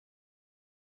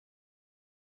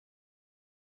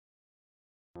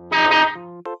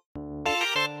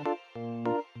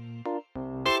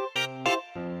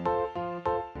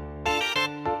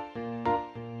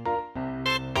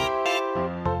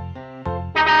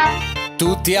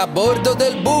Tutti a bordo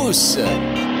del bus!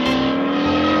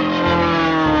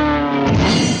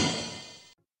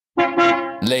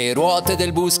 Le ruote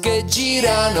del bus che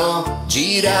girano,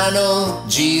 girano,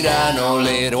 girano.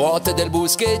 Le ruote del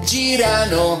bus che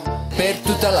girano per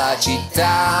tutta la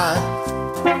città.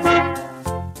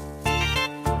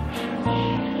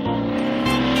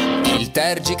 Il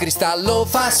tergicristallo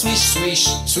fa swish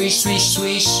swish, swish swish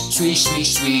swish, swish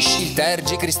swish swish. Il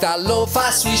tergicristallo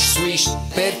fa swish swish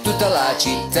per tutta la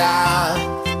città.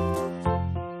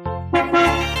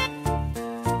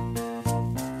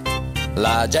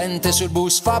 La gente sul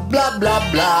bus fa bla bla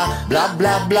bla, bla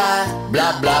bla bla,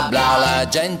 bla bla bla. La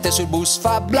gente sul bus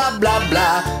fa bla bla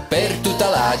bla per tutta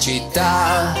la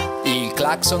città. Il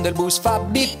clacson del bus fa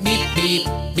bip bip bip,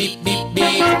 bip bip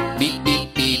bip, bip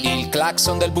bip bip. Il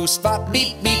clacson del bus fa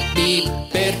bip bip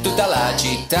bip per tutta la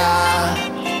città.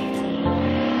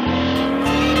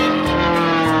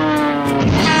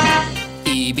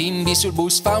 I bimbi sul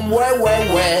bus fan ue ue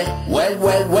ue, ue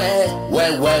ue ue,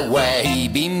 ue ue ue. I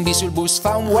bimbi sul bus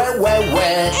fan ue ue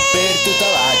ue per tutta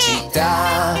la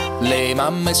città. Le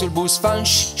mamme sul bus fan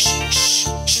shh shh shh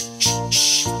shh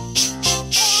shh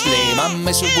shh. Le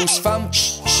mamme sul bus fan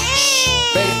shh shh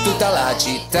per tutta la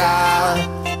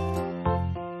città.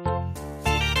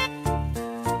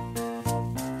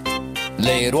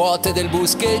 Le ruote del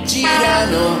bus che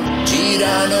girano,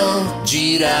 girano,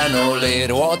 girano. Le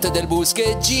ruote del bus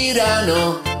che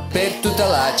girano per tutta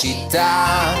la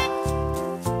città.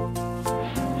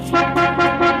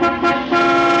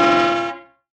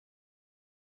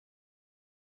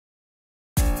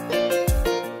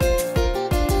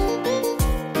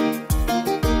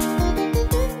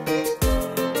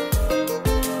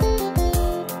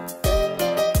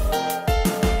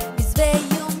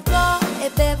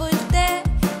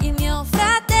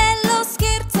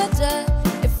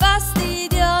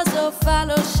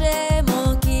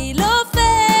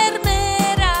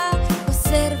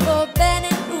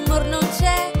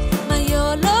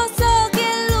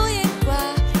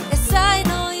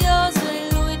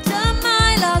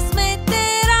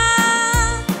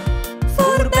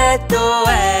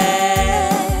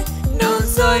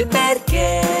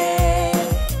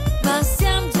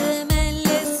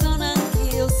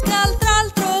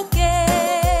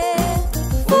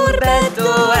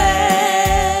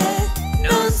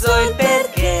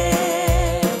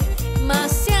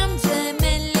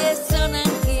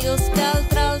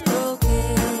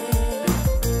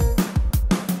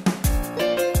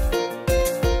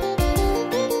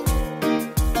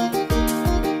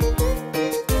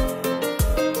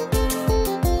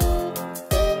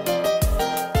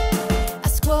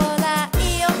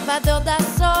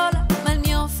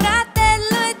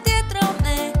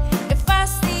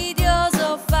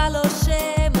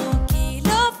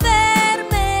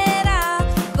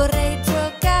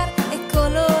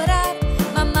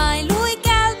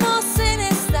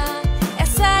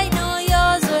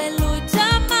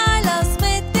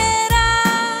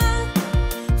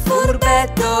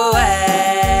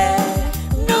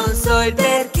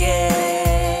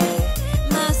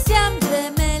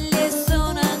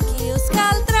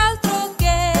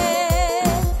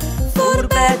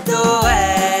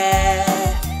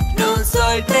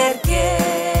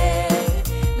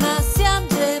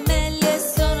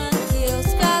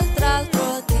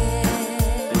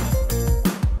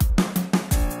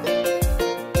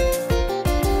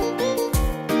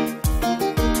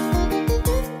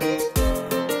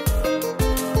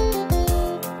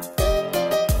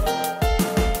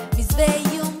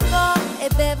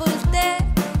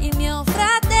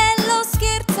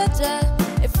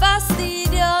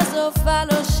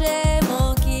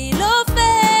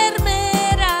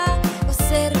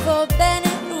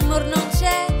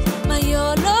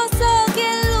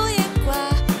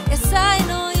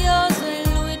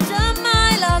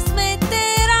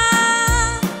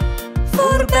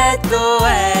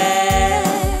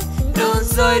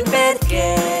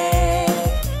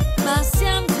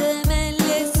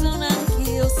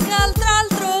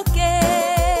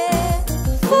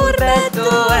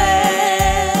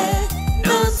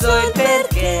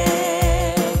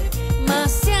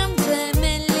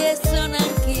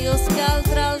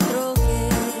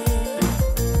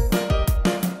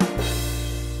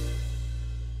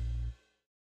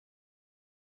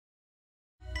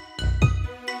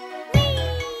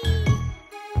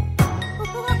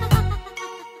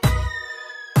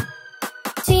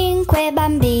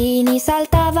 Bambini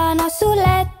saltavano sul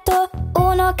letto,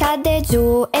 uno cadde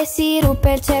giù e si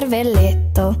ruppe il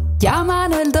cervelletto.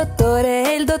 Chiamano il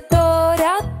dottore e il dottore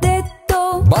ha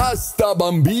detto: basta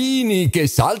bambini che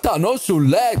saltano sul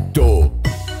letto.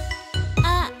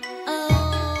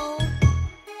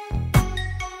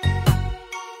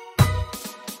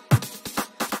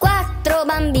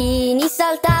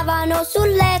 saltavano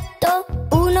sul letto,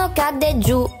 uno cadde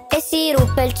giù e si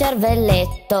ruppe il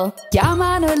cervelletto.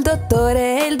 Chiamano il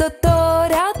dottore e il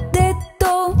dottore ha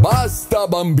detto: basta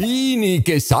bambini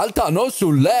che saltano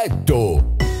sul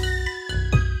letto.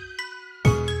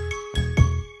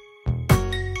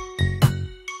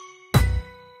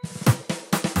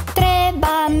 Tre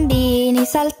bambini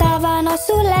saltavano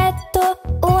sul letto,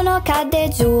 uno cadde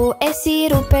giù e si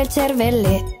ruppe il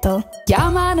cervelletto.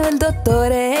 Chiamano il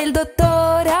dottore e il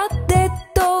dottore ha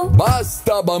detto: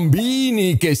 basta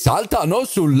bambini che saltano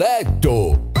sul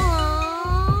letto.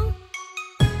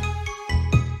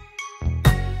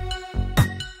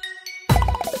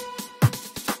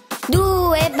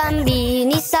 Due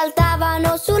bambini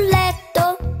saltavano sul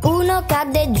letto, uno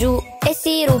cadde giù e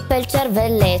si ruppe il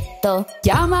cervelletto.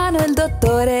 Chiamano il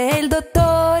dottore e il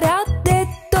dottore ha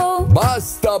detto: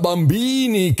 basta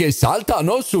bambini che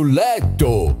saltano sul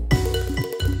letto.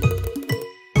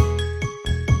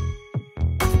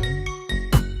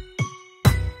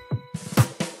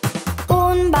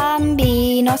 Un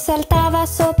bambino saltava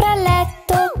sopra il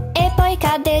letto e poi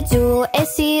cadde giù e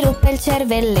si ruppe il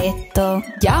cervelletto.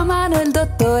 Chiamano il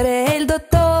dottore e il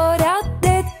dottore ha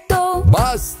detto: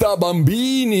 basta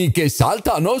bambini che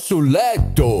saltano sul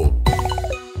letto.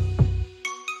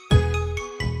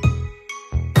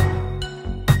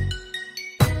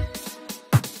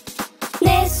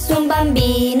 Nessun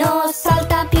bambino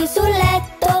salta più sul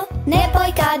letto, né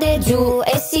poi cade giù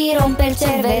e si rompe il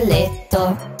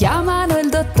cervelletto. Chiamano il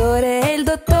dottore e il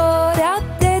dottore ha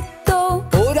detto: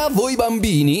 ora voi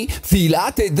bambini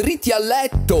filate dritti a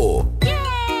letto.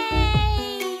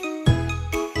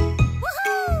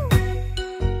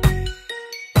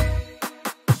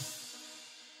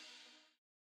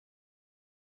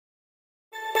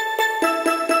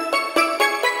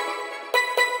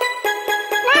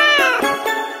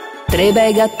 Tre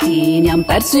bei gattini han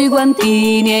perso i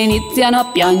guantini e iniziano a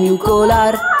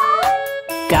piagnucolar.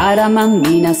 Cara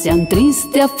mammina, siam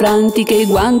tristi e affranti che i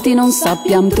guanti non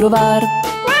sappiam trovar.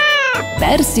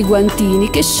 Persi i guantini,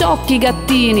 che sciocchi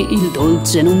gattini, il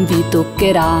dolce non vi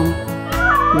toccherà.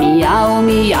 Miau,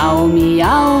 miau,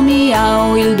 miau,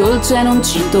 miau, il dolce non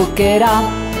ci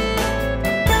toccherà.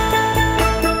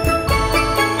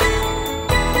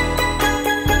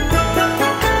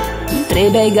 Tre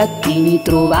bei gattini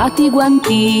trovati i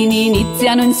guantini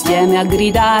iniziano insieme a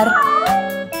gridar.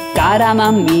 Cara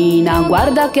mammina,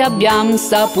 guarda che abbiamo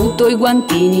saputo i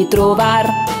guantini trovar.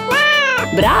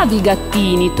 Bravi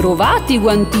gattini, trovati i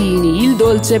guantini, il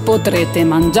dolce potrete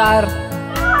mangiar.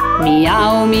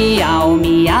 Miau, miau,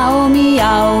 miau,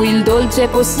 miau, il dolce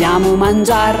possiamo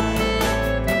mangiar.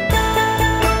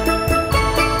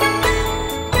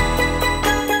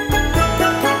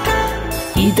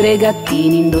 I tre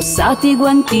gattini indossati i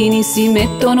guantini si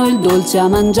mettono il dolce a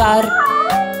mangiar.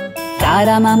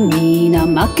 Cara mammina,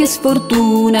 ma che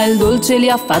sfortuna, il dolce li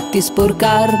ha fatti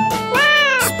sporcar.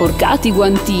 Sporcati i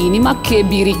guantini, ma che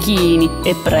birichini,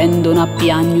 e prendono a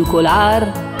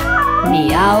piagnucolar.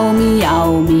 Miau,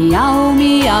 miau, miau,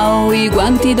 miau, i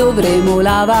guanti dovremo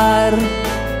lavar.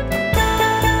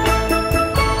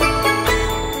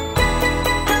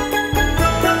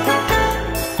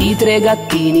 I tre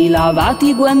gattini lavati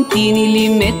i guantini li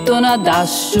mettono ad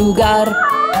asciugar.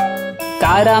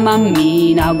 Cara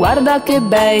mammina, guarda che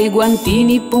bei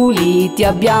guantini puliti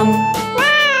abbiamo.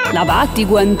 Lavati i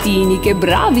guantini, che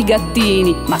bravi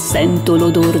gattini, ma sento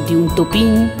l'odor di un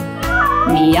topin.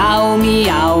 Miau,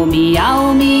 miau,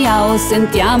 miau, miau,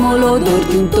 sentiamo l'odor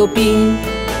di un topin.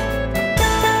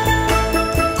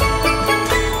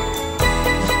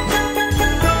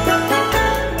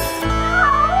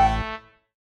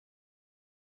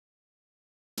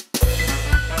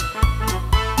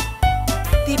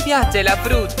 Ti piace la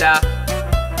frutta?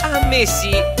 A me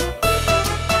sì.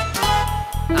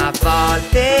 A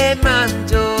volte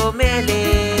mangio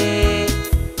mele,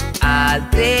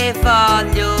 altre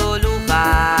voglio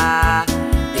l'uva.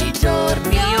 Dei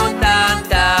giorni ho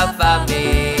tanta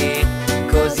fame,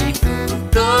 così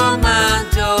tutto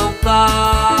mangio un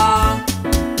po'.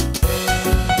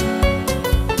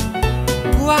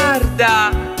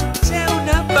 Guarda, c'è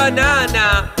una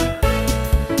banana.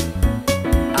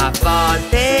 A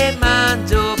volte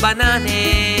mangio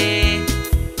banane,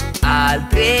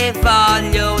 altre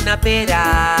voglio una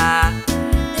pera.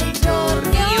 Nei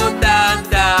giorni ho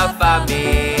tanta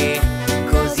fame,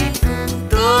 così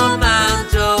tutto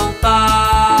mangio un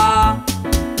po'.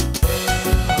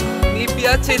 Mi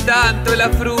piace tanto la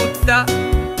frutta.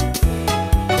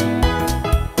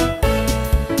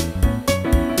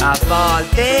 A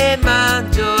volte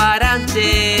mangio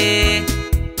arance,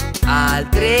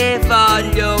 altre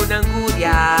voglio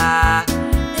un'anguria.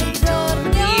 Nei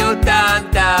giorni ho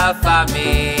tanta tanta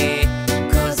fame,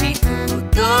 così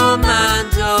tutto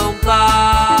mangio un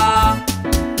po'.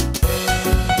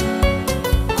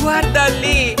 Guarda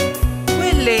lì,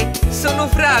 quelle sono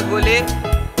fragole.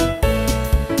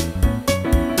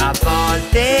 A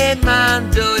volte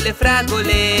mangio le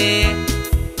fragole,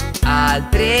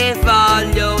 altre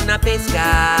voglio una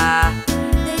pesca.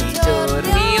 Dei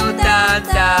giorni ho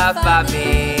tanta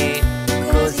fame,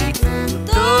 così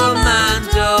tutto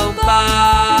mangio un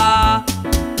po'.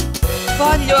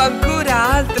 Voglio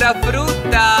ancora altra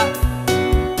frutta.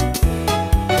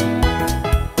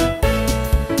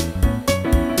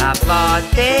 A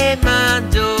volte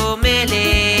mangio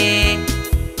mele,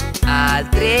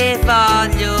 altre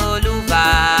voglio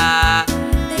l'uva.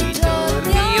 Dei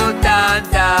giorni ho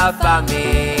tanta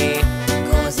fame,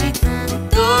 così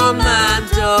tutto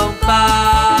mangio un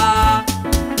po'.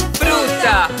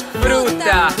 Frutta,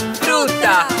 frutta,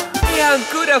 frutta e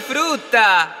ancora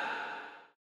frutta.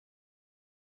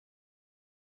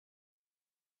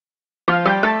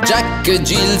 Jack e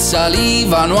Jill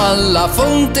salivano alla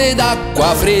fonte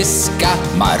d'acqua fresca,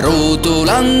 ma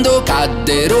rotolando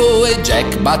caddero e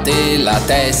Jack batté la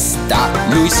testa.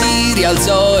 Lui si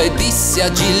rialzò e disse a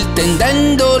Jill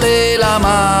tendendole la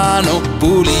mano: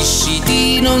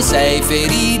 pulisciti, non sei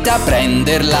ferita, a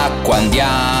prender l'acqua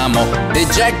andiamo. E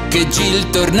Jack e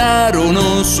Jill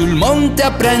tornarono sul monte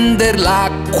a prender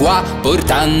l'acqua,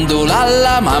 portandola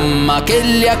alla mamma che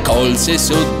li accolse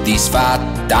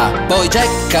soddisfatta. Poi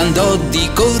Jack andò di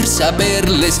corsa per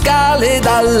le scale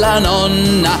dalla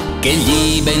nonna, che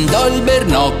gli bendò il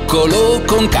bernoccolo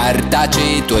con carta,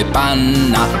 aceto e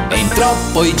panna. Entrò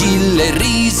poi Jill e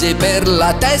rise per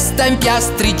la testa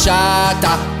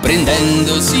impiastricciata,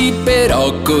 prendendosi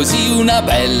però così una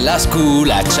bella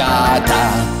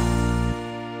sculacciata.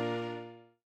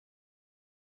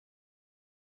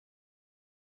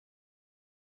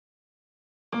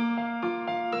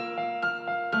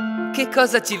 Che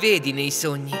cosa ci vedi nei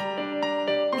sogni?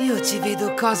 Io ci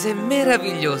vedo cose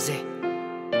meravigliose.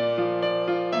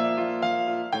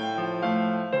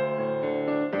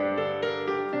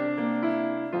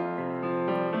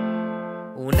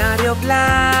 Un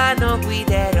aeroplano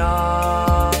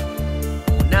guiderò,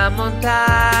 una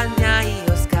montagna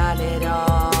io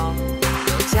scalerò,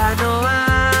 l'oceano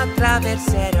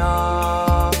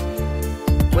attraverserò,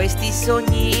 questi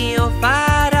sogni io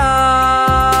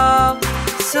farò.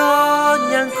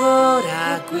 Sogna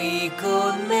ancora qui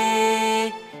con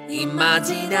me,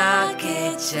 immagina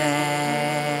che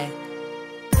c'è.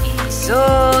 I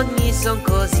sogni son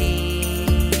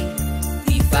così,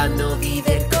 ti fanno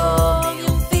vivere come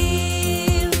un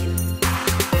film.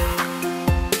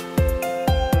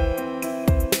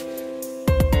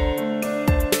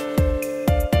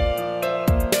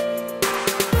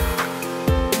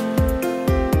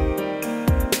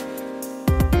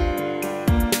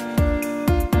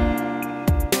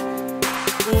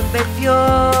 Un bel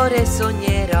fiore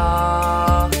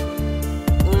sognerò,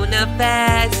 una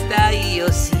festa io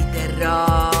si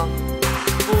terrò,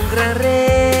 un gran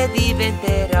re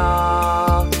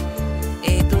diventerò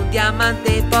ed un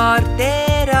diamante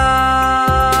porterò.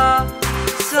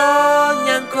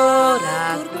 Sogna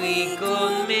ancora qui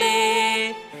con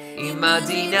me,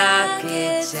 immagina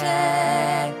che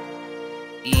c'è.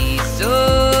 I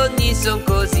sogni son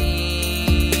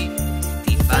così,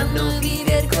 ti fanno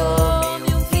vivere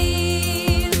come un film.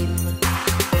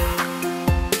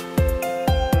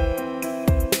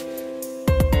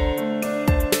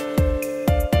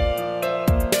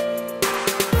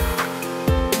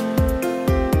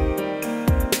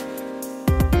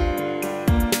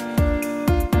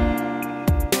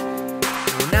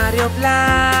 Un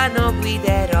aeroplano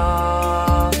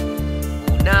guiderò,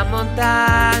 una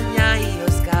montagna io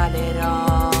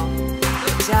scalerò,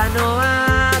 l'oceano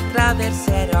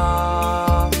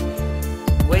attraverserò,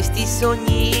 questi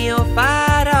sogni io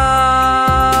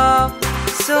farò.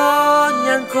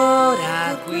 Sogna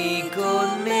ancora qui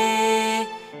con me,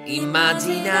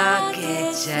 immagina che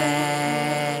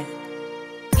c'è.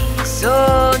 I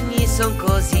sogni son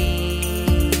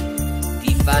così,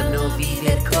 ti fanno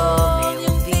vivere come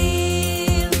un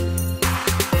film.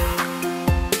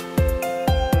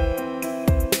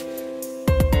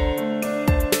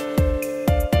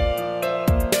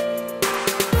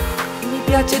 Mi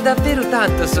piace davvero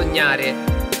tanto sognare.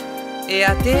 E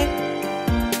a te?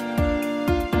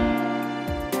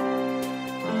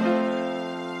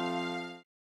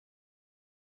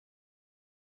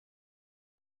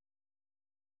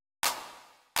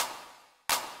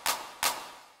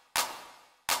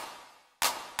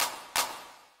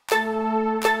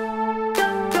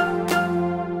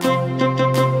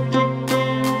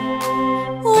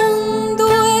 Un,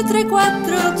 due, tre,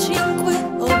 quattro,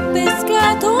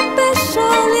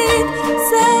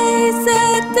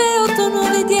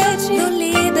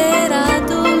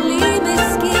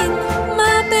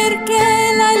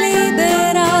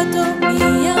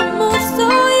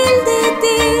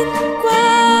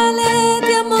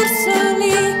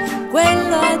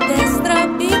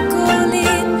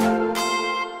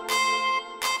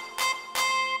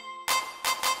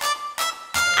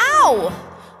 Wow!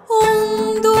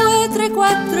 1, 2, 3,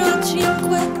 4,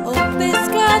 5, ho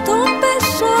pescato